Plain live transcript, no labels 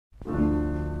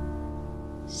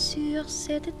sur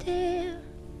cette terre,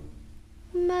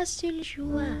 ma seule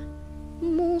joie,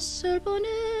 mon seul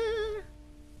bonheur,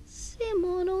 c'est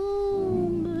mon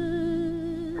homme.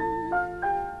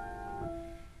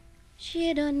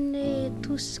 J'ai donné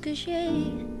tout ce que j'ai,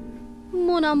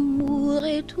 mon amour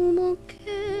et tout mon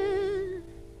cœur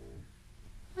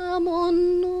à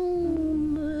mon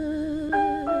homme.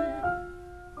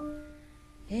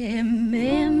 Et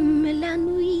même la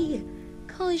nuit,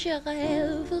 quand je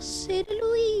rêve, c'est de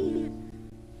lui,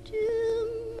 de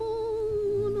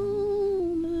mon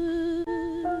homme.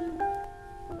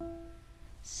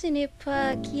 Ce n'est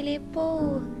pas qu'il est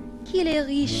beau, qu'il est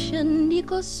riche ni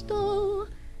costaud,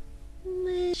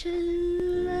 mais je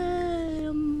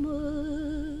l'aime.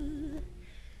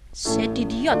 Cet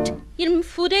idiote, il me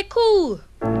fout des coups,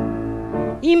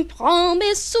 il me prend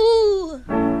mes sous.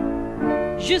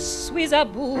 Je suis à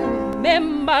bout, mais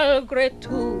malgré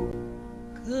tout,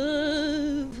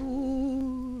 que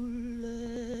voulez-vous?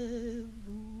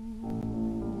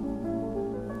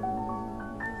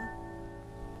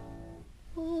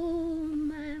 Oh,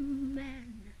 my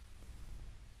man,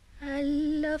 I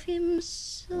love him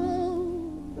so.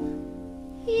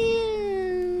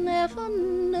 He'll never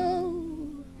know.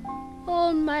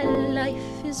 All my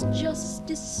life is just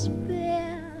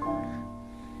despair.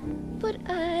 But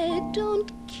I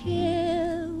don't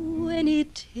care when he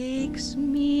takes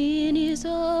me in his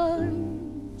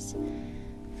arms.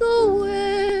 The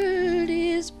world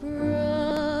is bright,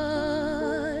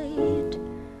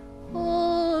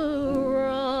 all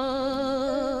right.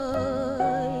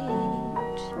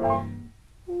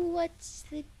 What's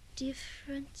the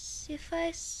difference if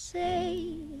I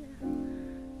say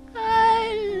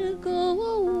I'll go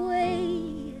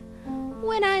away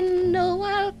when I know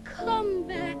I'll come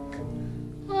back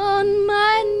on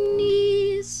my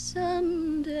knees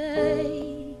someday?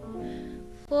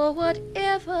 For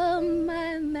whatever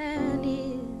my man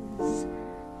is,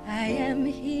 I am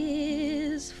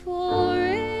his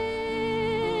forevermore.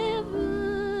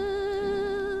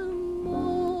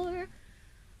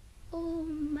 Oh,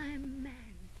 my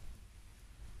man,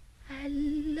 I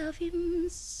love him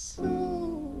so.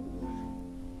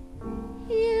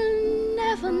 He'll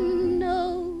never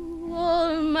know.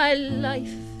 All my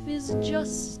life is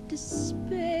just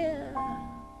despair.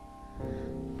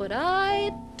 But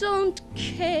I don't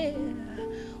care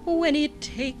when he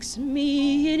takes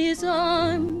me in his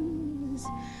arms.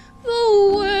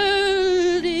 The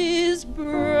world is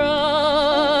bright.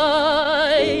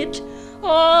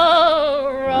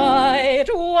 All right,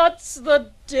 what's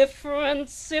the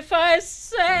difference if I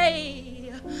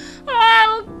say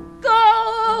I'll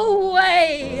go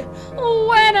away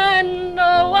when I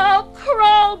know I'll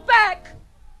crawl back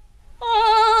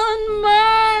on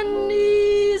my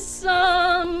knees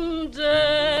someday?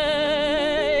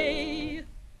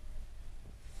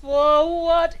 For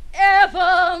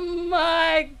whatever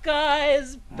my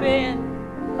guy's been,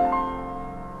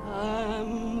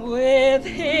 I'm with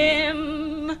him